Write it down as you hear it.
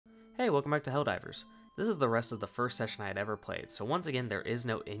Hey, welcome back to HellDivers. This is the rest of the first session I had ever played, so once again there is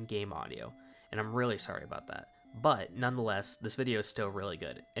no in-game audio, and I'm really sorry about that. But, nonetheless, this video is still really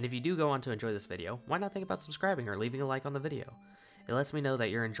good, and if you do go on to enjoy this video, why not think about subscribing or leaving a like on the video? It lets me know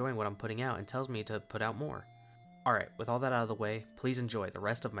that you're enjoying what I'm putting out and tells me to put out more. Alright, with all that out of the way, please enjoy the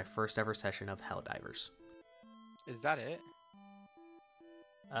rest of my first ever session of HellDivers. Is that it?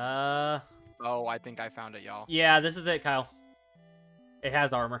 Oh, I think I found it, y'all. yeah, this is it, Kyle. It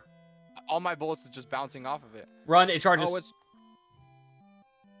has armor. All my bullets is just bouncing off of it. Run, it charges. Oh, it's...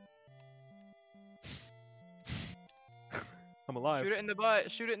 I'm alive. Shoot it in the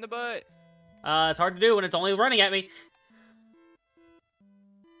butt. Shoot it in the butt. It's hard to do when it's only running at me.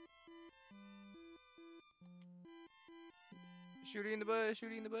 Shoot it in the butt.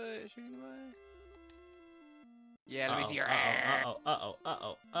 Shoot it in the butt. Shoot it in the butt. Yeah, let me see your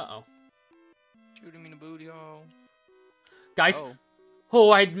Uh-oh. Shoot him in the booty hole. Guys. Oh.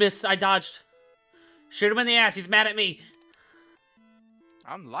 Oh, I missed. I dodged. Shoot him in the ass. He's mad at me.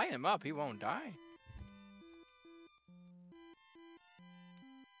 I'm lighting him up. He won't die.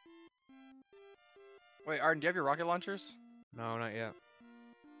 Wait, Arden, do you have your rocket launchers? No, not yet.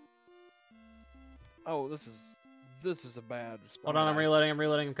 Oh, this is a bad spot. Hold on, I'm reloading.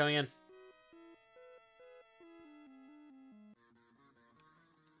 I'm coming in.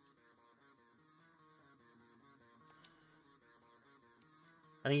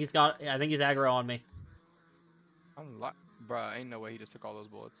 I think he's aggro on me. Bruh, ain't no way he just took all those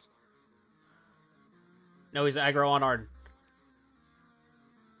bullets. No, he's aggro on Arden.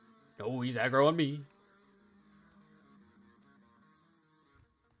 No, he's aggro on me.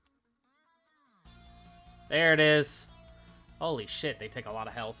 There it is. Holy shit, they take a lot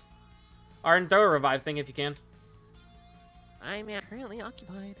of health. Arden, throw a revive thing if you can. I'm currently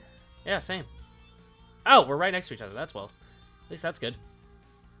occupied. Yeah, same. Oh, we're right next to each other. That's well. At least that's good.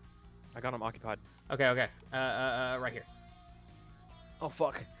 I got him occupied. Okay. Right here. Oh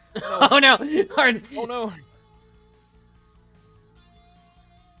fuck. No. Oh no, Arden. Oh no.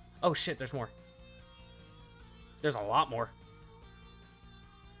 Oh shit, there's more. There's a lot more.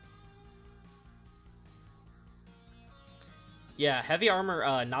 Yeah, heavy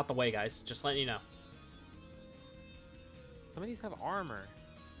armor, not the way, guys. Just letting you know. Some of these have armor.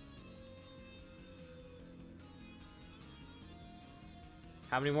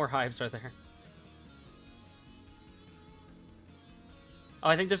 How many more hives are there? Oh,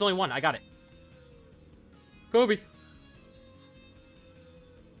 I think there's only one. I got it. Kobe.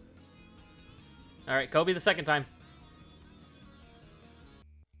 Alright, Kobe the second time.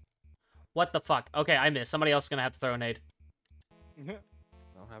 What the fuck? Okay, I missed. Somebody else is gonna have to throw a nade. I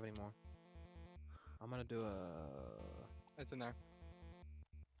don't have any more. I'm gonna do a... It's in there.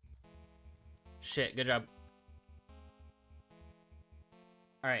 Shit, good job.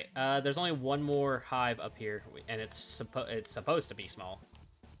 Alright, there's only one more hive up here, and it's supposed to be small.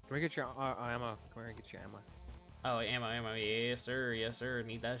 Can we get your ammo? Can we get your ammo? Oh, ammo. Yes, sir.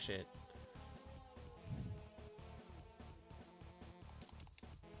 Need that shit.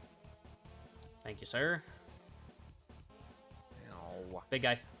 Thank you, sir. Ow. Big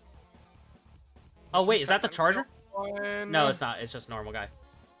guy. Oh, wait, is that the charger? One. No, it's not. It's just a normal guy.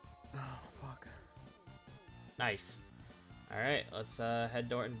 Oh, fuck. Nice. Alright, let's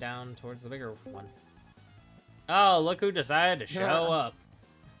head down towards the bigger one. Oh, look who decided to show up.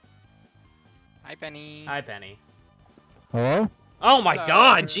 Hi, Penny. Hi, Penny. Hello? Oh my Hello.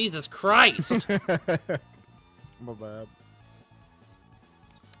 god, Jesus Christ! My bad.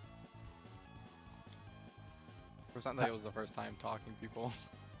 For something it was the first time talking to people.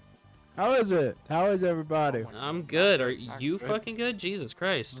 How is it? How is everybody? I'm good. Are Not you good. fucking good? Jesus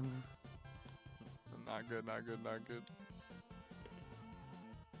Christ. Not good.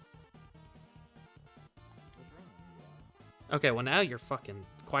 Okay, well now you're fucking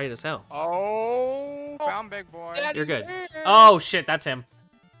quiet as hell. Oh, found big boy. You're good. Oh shit, that's him.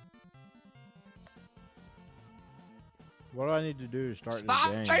 What do I need to do to start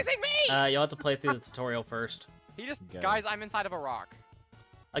Stop this game? chasing me! You'll have to play through the tutorial first. He just, Okay. guys, I'm inside of a rock.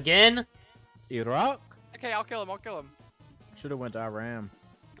 Again? Iraq? Okay, I'll kill him. Should have went to Iran.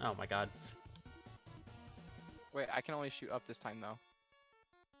 Oh my god. Wait, I can only shoot up this time though.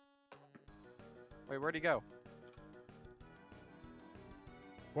 Wait, where'd he go?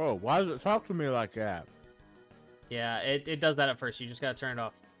 Whoa, why does it talk to me like that? Yeah, it does that at first. You just gotta turn it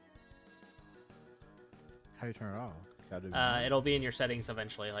off. How do you turn it off? Gotta do It'll be in your settings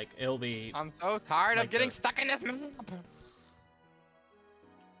eventually. Like, it'll be... I'm so tired Like of getting the- stuck in this map.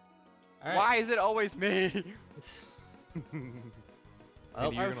 Alright. Why is it always me? Oh,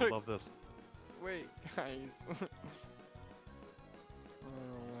 Andy, you're I gonna would- love this. Wait, guys. Oh,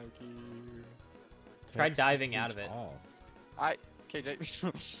 Mikey. Try Text diving to out of speech it. off.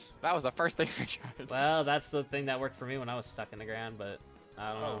 KJ, that was the first thing I tried. Well, that's the thing that worked for me when I was stuck in the ground, but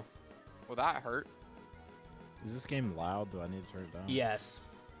I don't know. Well, that hurt. Is this game loud? Do I need to turn it down? Yes.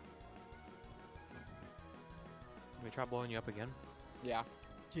 Let me try blowing you up again. Yeah.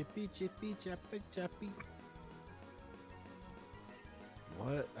 Chippy, chippy, chappy, chappy.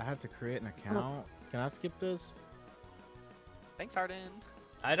 What? I have to create an account? Can I skip this? Thanks, Arden.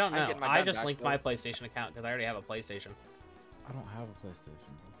 I don't I'm know. getting my I gun just back, linked though. my PlayStation account because I already have a PlayStation. I don't have a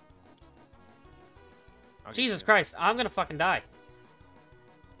PlayStation. I'll get Jesus you. Christ, I'm gonna fucking die.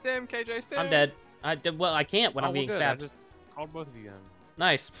 Stim, KJ, stim. I'm dead. Well, I can't when Oh, I'm well, being good. stabbed. I just called both of you in.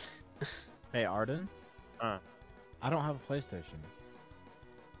 Nice. Hey, Arden? Huh. I don't have a PlayStation.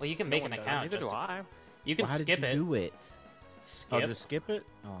 Well, you can No make one an does. account. Neither do just- I. You can Why skip did you it. do it? Skip. Oh, just skip it?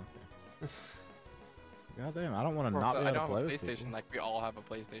 Oh, okay. God damn, I don't want to Bro, not so be I able don't to play have a with PlayStation. people. Like we all have a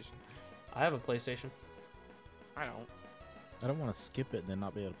PlayStation. I have a PlayStation. I don't. I don't want to skip it and then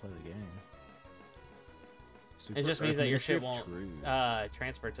not be able to play the game. It just Super means that your Earth shit Leadership won't True.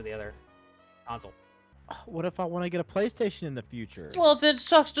 transfer to the other console. What if I want to get a PlayStation in the future? Well, then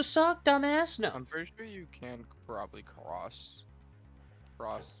sucks to suck, dumbass. No. I'm pretty sure you can probably cross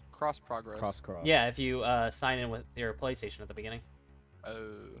progress. Cross. Yeah, if you sign in with your PlayStation at the beginning. Oh.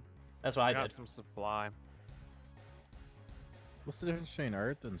 That's what I got did. some supply. What's the difference between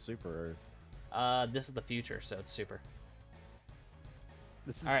Earth and Super Earth? This is the future, so it's super.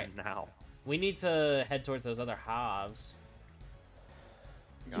 This is Alright. now. We need to head towards those other halves,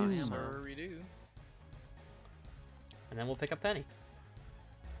 Yes, sir, we do. and then we'll pick up Penny.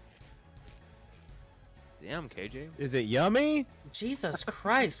 Damn, KJ. Is it yummy? Jesus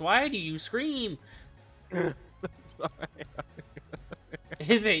Christ, why do you scream? Sorry.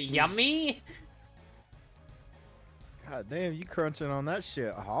 Is it yummy? God damn, you crunching on that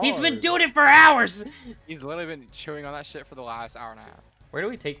shit hard. He's been doing it for hours! He's literally been chewing on that shit for the last hour and a half. Where do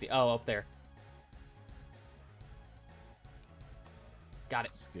we take the... Oh, up there. Got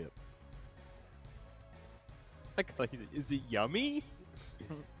it. Skip. Is it yummy?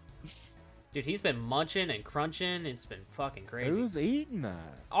 Dude, he's been munching and crunching. It's been fucking crazy. Who's eating that?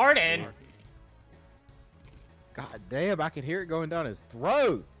 Arden! God damn, I can hear it going down his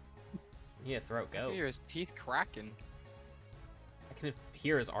throat. Yeah, throat I go. can hear his teeth cracking. I can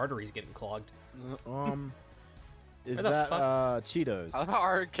hear his arteries getting clogged. Is Where the that fuck? Cheetos? I thought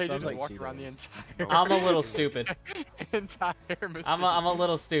our KJ Sounds just like walked around the Cheetos. entire. I'm a little stupid. entire machine. I'm a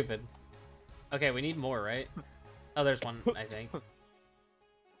little stupid. Okay, we need more, right? Oh, there's one, I think.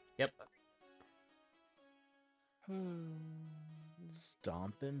 Yep.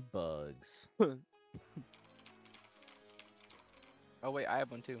 Stomping bugs. Oh wait, I have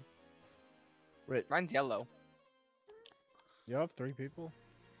one too. Wait, Mine's yellow. you have 3 people?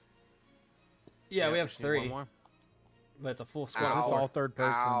 Yeah, we have just need one 3, more. but it's a full Is squad. this Ow. all third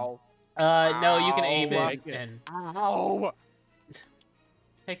person? Ow. No, you can aim Ow. it. And Ow.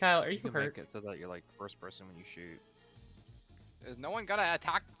 hey, Kyle, are You you can hurt? make it so that you're like first person when you shoot. Is no one gonna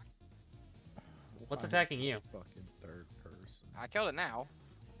attack? What's Why is attacking this you? Fucking third person. I killed it now.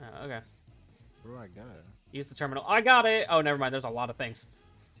 Oh, okay. Where do I go? Use the terminal. I got it. Oh, never mind. There's a lot of things.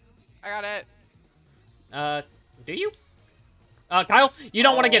 I got it. Do you? Kyle, you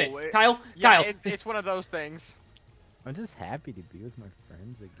don't want to get Oh, it. Kyle, Yeah, Kyle. it's one of those things. I'm just happy to be with my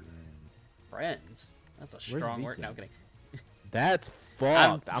friends again. Friends. That's a Where's strong word. Visa? No, I'm kidding. That's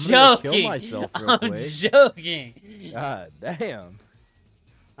I'm fucked. I'm gonna go joking. kill myself real I'm quick. joking. God damn.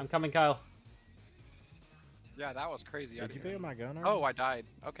 I'm coming, Kyle. Yeah, that was crazy. I Did you didn't pick up even- my gun? Oh, I died.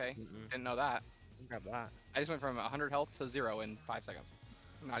 Okay, Mm-mm. didn't know that. Grab that. I just went from 100 health to 0 in 5 seconds.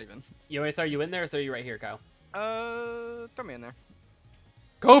 Not even. You want me to throw you in there or throw you right here, Kyle? Throw me in there.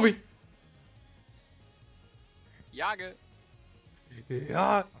 Kobe! Yaga.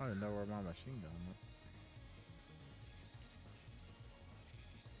 Yeah. I don't know where my machine gun went.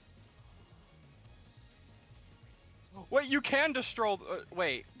 Wait, you can destroy.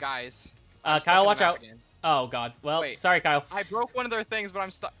 Wait, guys. Kyle, stuck in the watch map out. again. Oh, God. Well, Wait. sorry, Kyle. I broke one of their things, but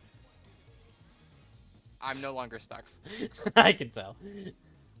I'm stuck. I'm no longer stuck. I can tell.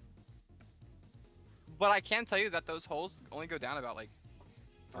 But I can tell you that those holes only go down about like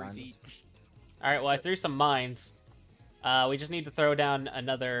 3 Mine feet. All right, well, I threw some mines. We just need to throw down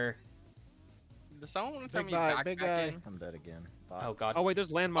another... Does someone want to tell Big me guy, back big back guy. in? I'm dead again. Fuck. Oh, God. Oh wait, there's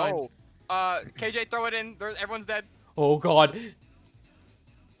landmines. Oh, KJ, throw it in. Everyone's dead. Oh, God.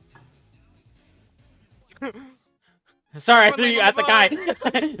 Sorry, I Everyone threw you land at the on guy.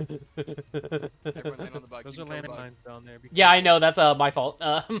 Everyone land on the bug. Those You are can kill the bug. landmines down there. Be Yeah, I know. That's my fault.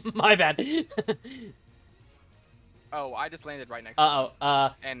 My bad. Oh, I just landed right next to him.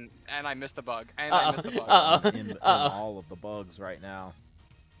 And I missed the bug. And I missed the bug. I'm in all of the bugs right now.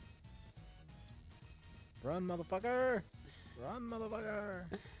 Run, motherfucker! Run, motherfucker!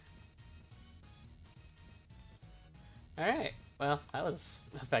 Alright, well, that was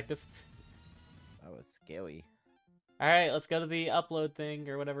effective. That was scary. Alright, let's go to the upload thing,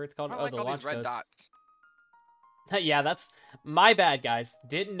 or whatever it's called. I Oh, like the all launch these red codes. dots. Yeah, that's my bad, guys.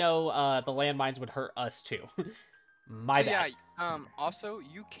 Didn't know the landmines would hurt us, too. My bad. Yeah, also,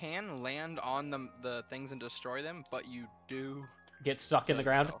 you can land on the things and destroy them, but you do Get stuck in the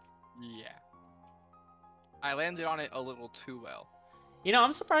kill ground. yourself. Yeah. I landed on it a little too well. You know,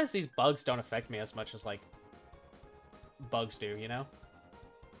 I'm surprised these bugs don't affect me as much as, like, bugs do, you know?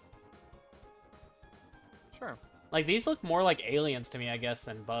 Sure. Like, these look more like aliens to me, I guess,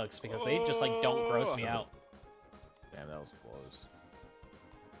 than bugs, because they just, like, don't gross me out. Damn, that was close.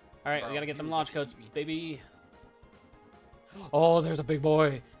 Alright, we Bro, gotta get them you launch did codes, me. baby. Oh, there's a big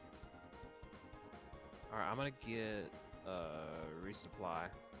boy. Alright, I'm gonna get resupply.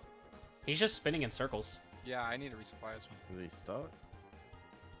 He's just spinning in circles. Yeah, I need to resupply as well. Is he stuck?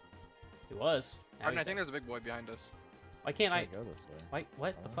 He was. Now Arden, I he's think dead. there's a big boy behind us. Why can't I? Go this way. Wait,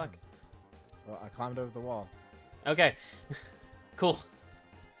 what the fuck? Well, I climbed over the wall. Okay. Cool.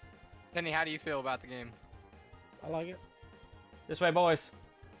 Penny, how do you feel about the game? I like it. This way, boys.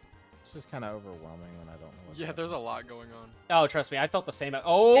 It's just kind of overwhelming when I don't know what's Yeah, happening. there's a lot going on. Oh, trust me, I felt the same.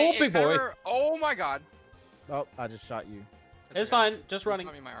 Oh, Hey, big boy. Oh my god. Oh, I just shot you. It's fine. Just running.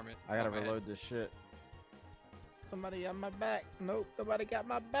 Not me, my armor. I gotta Not my head. reload this shit. Somebody on my back. Nope, nobody got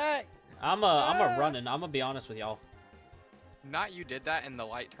my back. I'm a running. I'm gonna be honest with y'all. Not you did that and the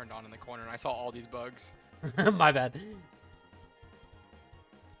light turned on in the corner and I saw all these bugs. My bad.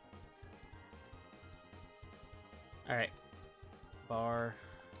 Alright. Bar.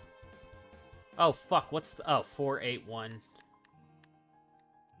 Oh, fuck. What's the... Oh, 481.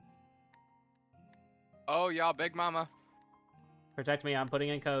 Oh, y'all, big mama. Protect me. I'm putting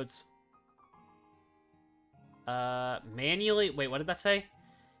in codes. Manually... Wait, what did that say?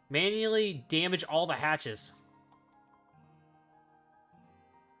 Manually damage all the hatches.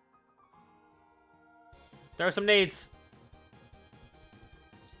 Throw some nades.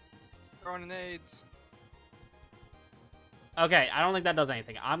 Throwing nades. Okay, I don't think that does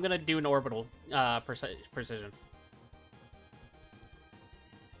anything. I'm gonna do an orbital precision.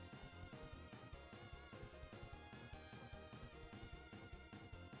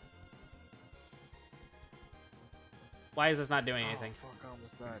 Why is this not doing anything? Oh, fuck, I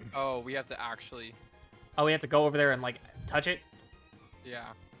almost died. Oh, we have to actually. Oh, we have to go over there and, like, touch it? Yeah.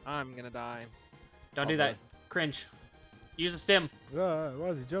 I'm gonna die. Don't do that. Cringe. Use a stim. Why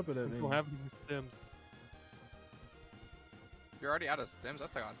is he jumping at me? Don't have any stems. You're already out of stems. I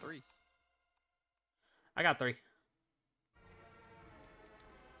still got 3. I got 3.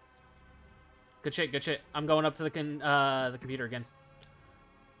 Good shit, good shit. I'm going up to the computer again.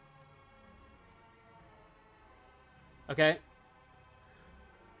 Okay.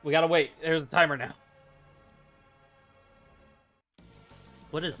 We gotta wait. There's a timer now.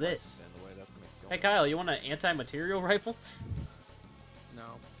 What is this? Stand away, that's gonna kill Hey, me. Kyle, you want an anti-material rifle? No.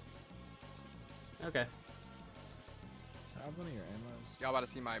 Okay. I have one of your ammos. Y'all about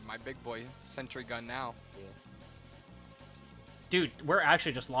to see my big boy sentry gun now. Dude, we're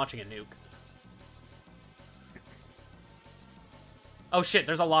actually just launching a nuke. Oh shit,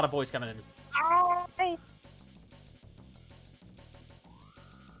 there's a lot of boys coming in.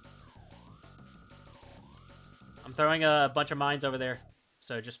 I'm throwing a bunch of mines over there,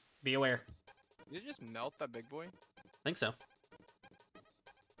 so just be aware. Did you just melt that big boy? Think so.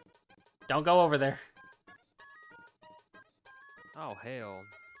 Don't go over there. Oh, hell.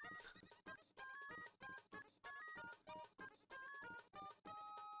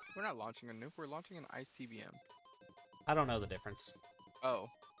 We're not launching a nuke. We're launching an ICBM. I don't know the difference. Oh,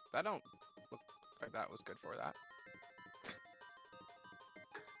 that don't look like that was good for that.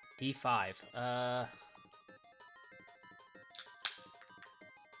 D5.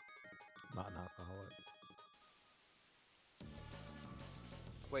 Not an alcoholic.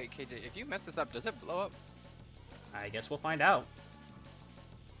 Wait, KJ, if you mess this up, does it blow up? I guess we'll find out.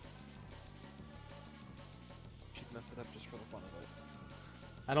 Should mess it up just for the fun of it.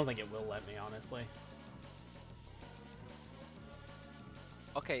 I don't think it will let me, honestly.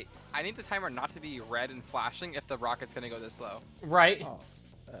 Okay, I need the timer not to be red and flashing if the rocket's gonna go this low. Right. Oh,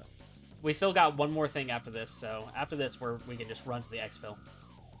 so. We still got one more thing after this, so after this, we can just run to the exfil.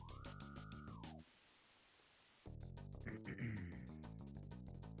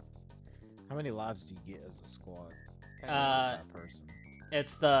 How many lives do you get as a squad? Uh, Per person.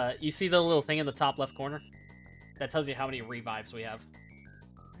 It's you see the little thing in the top left corner? That tells you how many revives we have.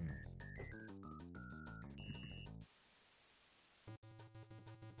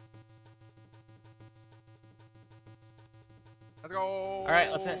 Let's go. All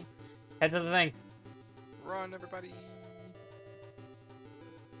right, let's head to the thing. Run, everybody.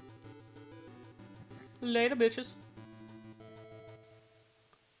 Later, bitches.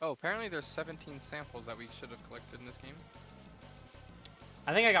 Oh, apparently there's 17 samples that we should have collected in this game.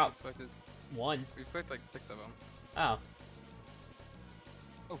 I think I got We've collected, 1. we've collected like 6 of them. Oh.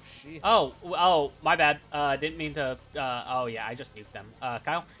 Oh shit. Oh, my bad. Didn't mean to. Oh yeah, I just nuked them.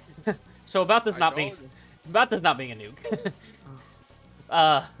 Kyle. So about this not being a nuke.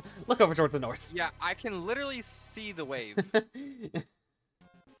 Look over towards the north. Yeah, I can literally see the wave.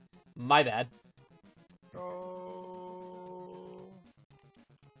 My bad. Oh.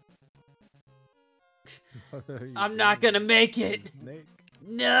 I'm not gonna make it. Snake.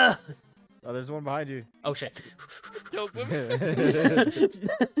 No. Oh, there's one behind you. Oh shit. Killed them.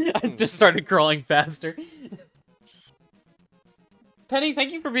 I just started crawling faster. Penny,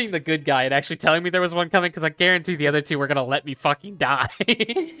 thank you for being the good guy and actually telling me there was one coming, because I guarantee the other two were gonna let me fucking die.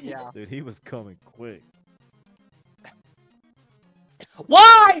 Yeah. Dude, he was coming quick.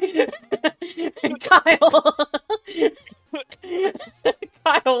 Why? Kyle!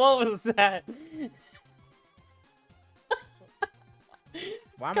 Kyle, what was that?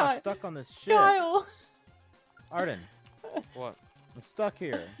 Why am I Kyle- stuck on this shit? Kyle! Arden, What? I'm stuck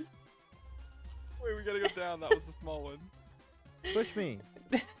here. Wait, we gotta go down. That was the small one. Push me.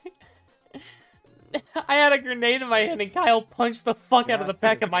 I had a grenade in my hand and Kyle punched the fuck Yeah, out of I the see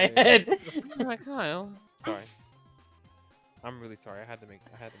back this of my grenade. head. Oh my Kyle. Sorry. I'm really sorry. I had to make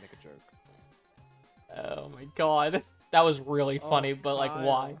a joke. Oh my god. That was really Oh, funny, but like, Kyle.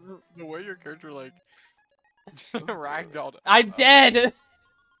 why? The way your character like ragdolled. I'm dead!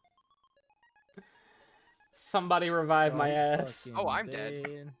 Somebody revive my I'm ass. fucking Oh, I'm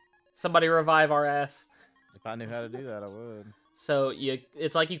dead. Somebody revive our ass. If I knew how to do that, I would. So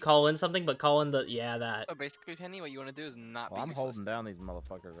it's like you call in something, but call in that. So basically, Penny, what you want to do is not Well, be I'm useless. holding down these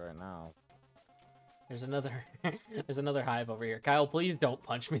motherfuckers right now. There's another hive over here. Kyle, please don't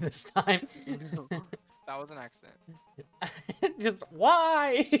punch me this time. That was an accident. Just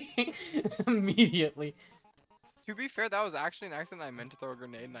why? Immediately. To be fair, that was actually an accident. I meant to throw a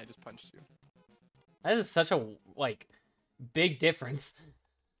grenade and I just punched you. That is such a like big difference.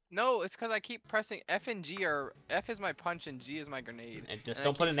 No, it's because I keep pressing F and G, or F is my punch and G is my grenade. And just And I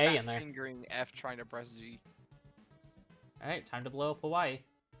don't put keep an A fat in there. Fingering F trying to press G. Alright, time to blow up Hawaii.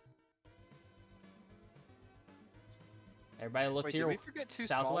 Everybody look Wait, to did your we forget 2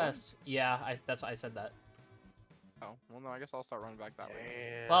 small ones? southwest. Yeah, that's why I said that. Oh, well no, I guess I'll start running back that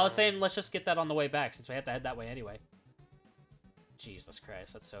way. Well, I was saying let's just get that on the way back since we have to head that way anyway. Jesus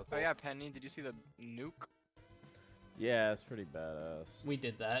Christ, that's so cool. Oh yeah, Penny, did you see the nuke? Yeah, it's pretty badass. We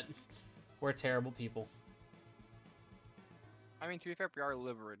did that. We're terrible people. I mean, to be fair, we are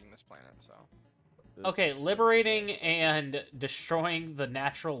liberating this planet, so. Okay, liberating and destroying the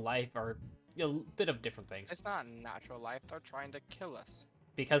natural life are a bit of different things. It's not natural life, they're trying to kill us.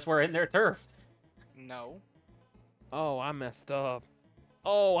 Because we're in their turf. No. Oh, I messed up.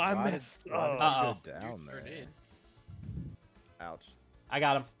 Oh, I Why did- messed why did up. you Uh-oh. go down You sure there? did. Ouch. I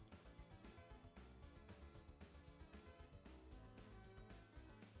got him.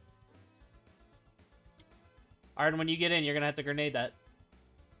 Arden, when you get in, you're gonna have to grenade that.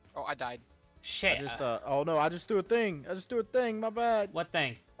 Oh, I died. Shit. I just, oh no, I just threw a thing. My bad. What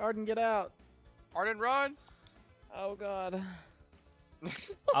thing? Arden, get out. Arden, run! Oh god.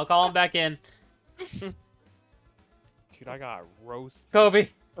 I'll call him back in. Dude, I got roasted. Kobe.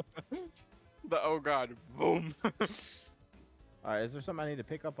 The oh god, boom! Alright, is there something I need to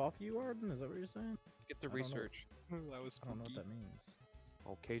pick up off you, Arden? Is that what you're saying? Get the I don't know. research. That was I don't know what spooky. that means.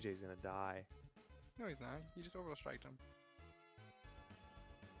 Oh, KJ's gonna die. No, he's not. You just overstriked him.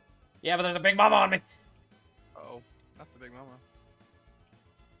 Yeah, but there's a big mama on me. Uh-oh. Not the big mama.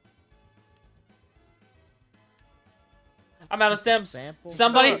 I'm out of stems. Sample?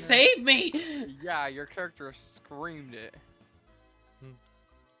 Somebody No. save me! Yeah, your character screamed it.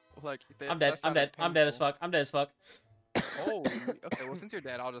 Like, I'm dead. I'm dead. I'm dead as fuck. I'm dead as fuck. Oh, okay. Well, since you're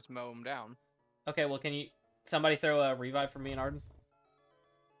dead, I'll just mow him down. Okay, well, can you... Somebody throw a revive for me and Arden?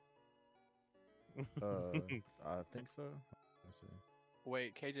 I think so. Let's see.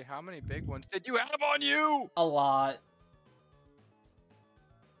 Wait, KJ, how many big ones did you have on you? A lot.